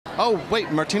Oh,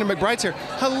 wait, Martina McBride's here.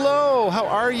 Hello, how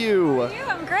are you? How are you?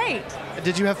 I'm great.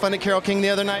 Did you have fun at Carole King the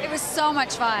other night? It was so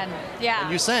much fun. Yeah.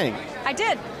 You sang? I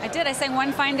did. I sang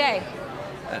One Fine Day.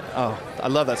 Oh, I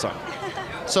love that song.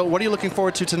 So what are you looking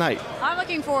forward to tonight? I'm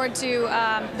looking forward to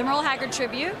the Merle Haggard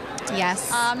tribute.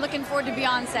 Yes. I'm looking forward to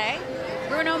Beyonce,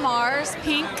 Bruno Mars,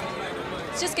 Pink.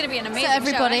 It's just going to be an amazing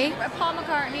everybody. show. And Paul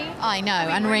McCartney. I know, I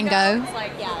mean, and Ringo. It's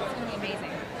like, yeah, it's going to be amazing.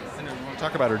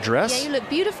 Talk about her dress. Yeah, you look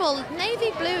beautiful. Navy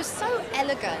blue, so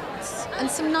elegant, and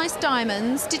some nice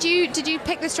diamonds. Did you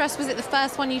pick this dress? Was it the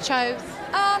first one you chose?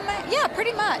 Yeah,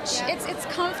 pretty much. Yeah. It's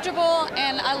comfortable,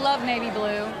 and I love navy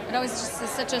blue. It always just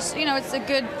is such a, it's a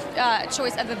good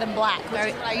choice other than black, which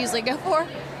is what I usually go for.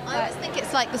 I always think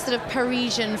it's like the sort of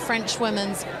Parisian French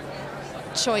woman's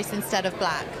choice instead of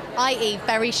black, i.e.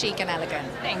 very chic and elegant.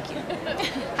 Thank you.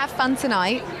 Have fun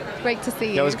tonight. Great to see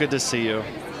you. Yeah, it was good to see you. You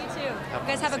too. You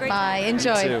guys have a great time. Bye.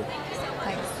 Enjoy. You too.